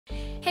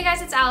Hey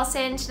guys, it's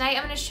Allison. Tonight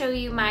I'm going to show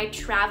you my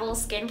travel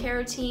skincare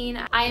routine.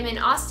 I am in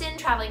Austin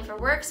traveling for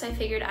work, so I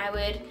figured I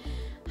would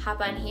hop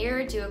on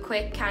here, do a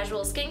quick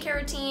casual skincare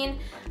routine.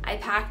 I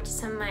packed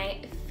some of my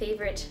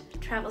favorite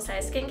travel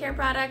size skincare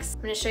products.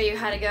 I'm going to show you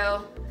how to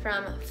go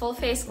from full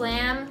face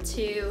glam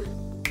to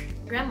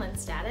gremlin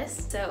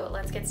status. So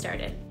let's get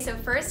started. So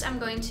first I'm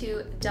going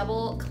to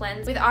double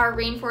cleanse with our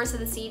Rainforest of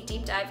the Sea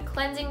Deep Dive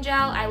Cleansing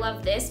Gel. I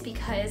love this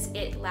because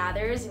it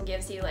lathers and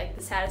gives you like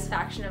the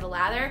satisfaction of a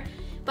lather,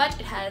 but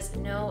it has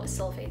no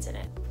sulfates in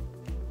it.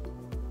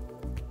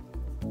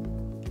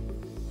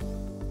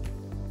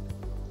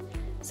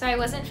 So I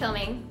wasn't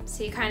filming,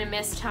 so you kind of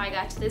missed how I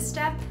got to this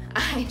step.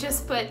 I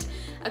just put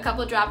a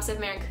couple drops of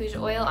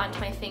maracuja oil onto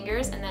my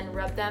fingers and then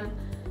rubbed them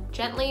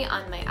gently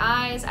on my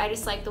eyes. I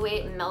just like the way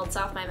it melts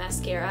off my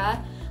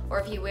mascara, or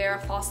if you wear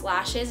false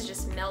lashes, it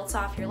just melts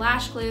off your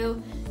lash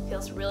glue.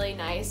 Feels really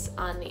nice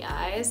on the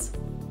eyes.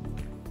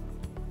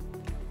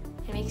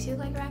 It makes you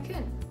look like a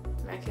raccoon.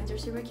 Raccoons are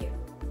super cute.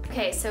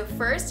 Okay, so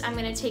first I'm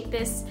gonna take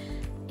this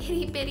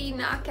itty bitty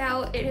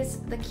knockout. It is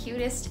the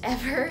cutest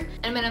ever.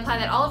 And I'm gonna apply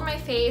that all over my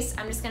face.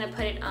 I'm just gonna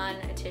put it on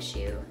a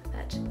tissue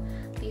that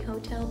the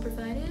hotel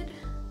provided.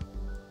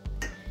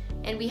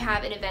 And we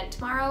have an event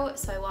tomorrow,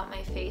 so I want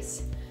my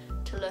face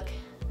to look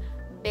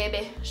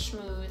baby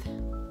smooth.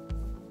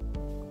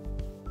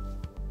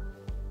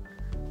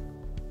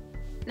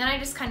 Then I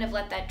just kind of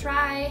let that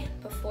dry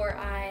before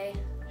I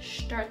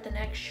start the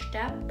next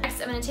step. Next,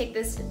 I'm gonna take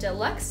this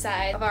deluxe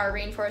size of our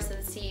Rainforest of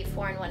the Sea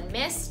 4-in-1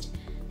 Mist.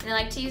 And I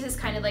like to use this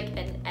kind of like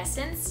an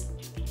essence,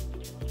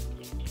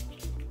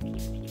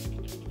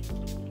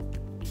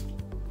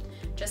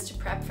 just to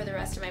prep for the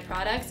rest of my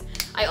products.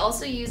 I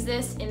also use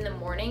this in the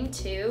morning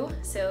too,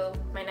 so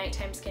my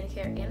nighttime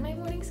skincare and my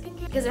morning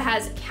skincare, because it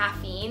has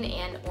caffeine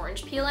and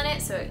orange peel in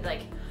it, so it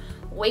like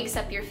wakes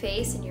up your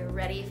face and you're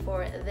ready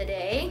for the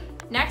day.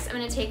 Next, I'm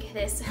gonna take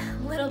this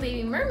little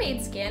baby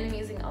mermaid skin. I'm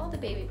using all the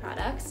baby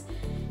products,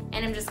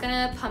 and I'm just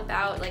gonna pump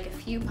out like a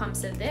few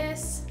pumps of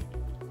this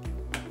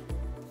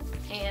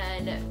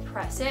and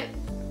press it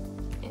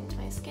into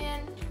my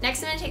skin.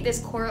 Next, I'm gonna take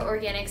this Cora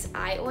Organics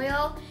eye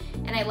oil,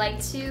 and I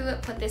like to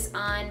put this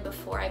on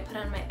before I put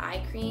on my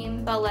eye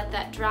cream. I'll let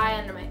that dry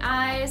under my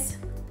eyes.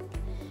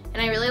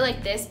 And I really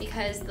like this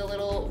because the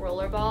little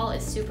roller ball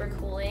is super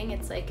cooling.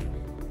 It's like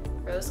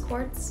rose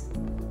quartz,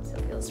 so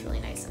it feels really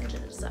nice under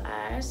the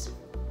eyes.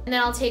 And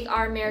then I'll take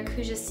our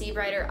Maracuja Sea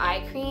Brighter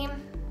eye cream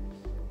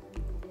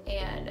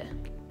and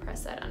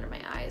press that under my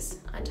eyes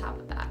on top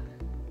of that.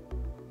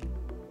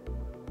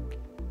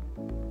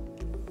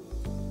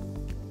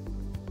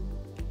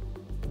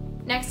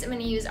 Next, I'm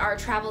gonna use our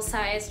travel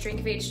size Drink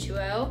of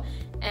H2O,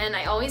 and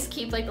I always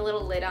keep like a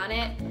little lid on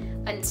it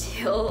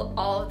until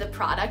all of the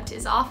product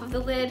is off of the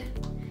lid,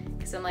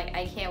 because I'm like,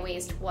 I can't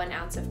waste 1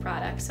 ounce of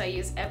product, so I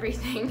use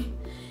everything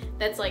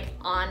that's like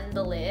on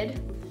the lid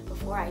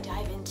before I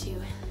dive into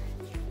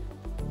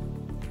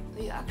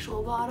the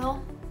actual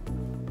bottle.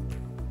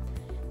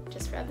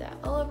 Just rub that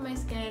all over my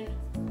skin,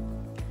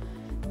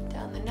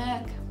 down the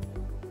neck.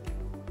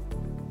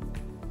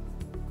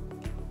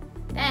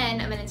 Then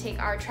I'm gonna take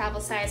our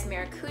travel size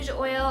Maracuja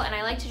oil, and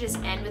I like to just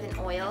end with an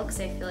oil because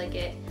I feel like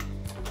it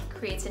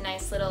creates a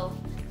nice little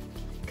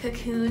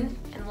cocoon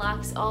and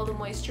locks all the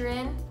moisture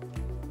in.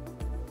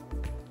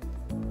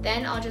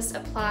 Then I'll just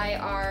apply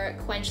our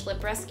Quench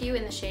Lip Rescue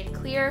in the shade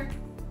Clear.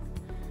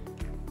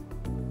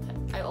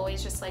 I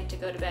always just like to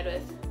go to bed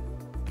with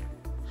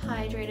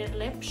hydrated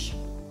lips.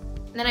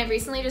 And then I've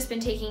recently just been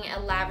taking a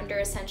lavender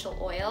essential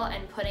oil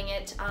and putting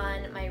it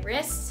on my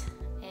wrists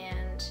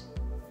and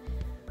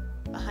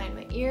behind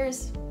my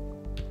ears,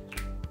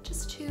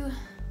 just to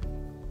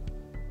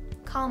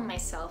calm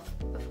myself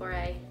before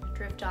I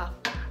drift off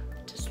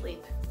to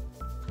sleep.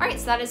 All right,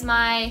 so that is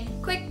my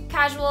quick,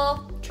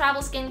 casual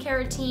travel skincare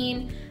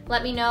routine.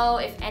 Let me know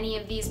if any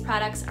of these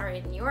products are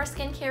in your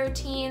skincare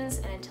routines,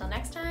 and until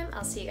next time,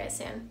 I'll see you guys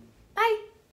soon. Bye.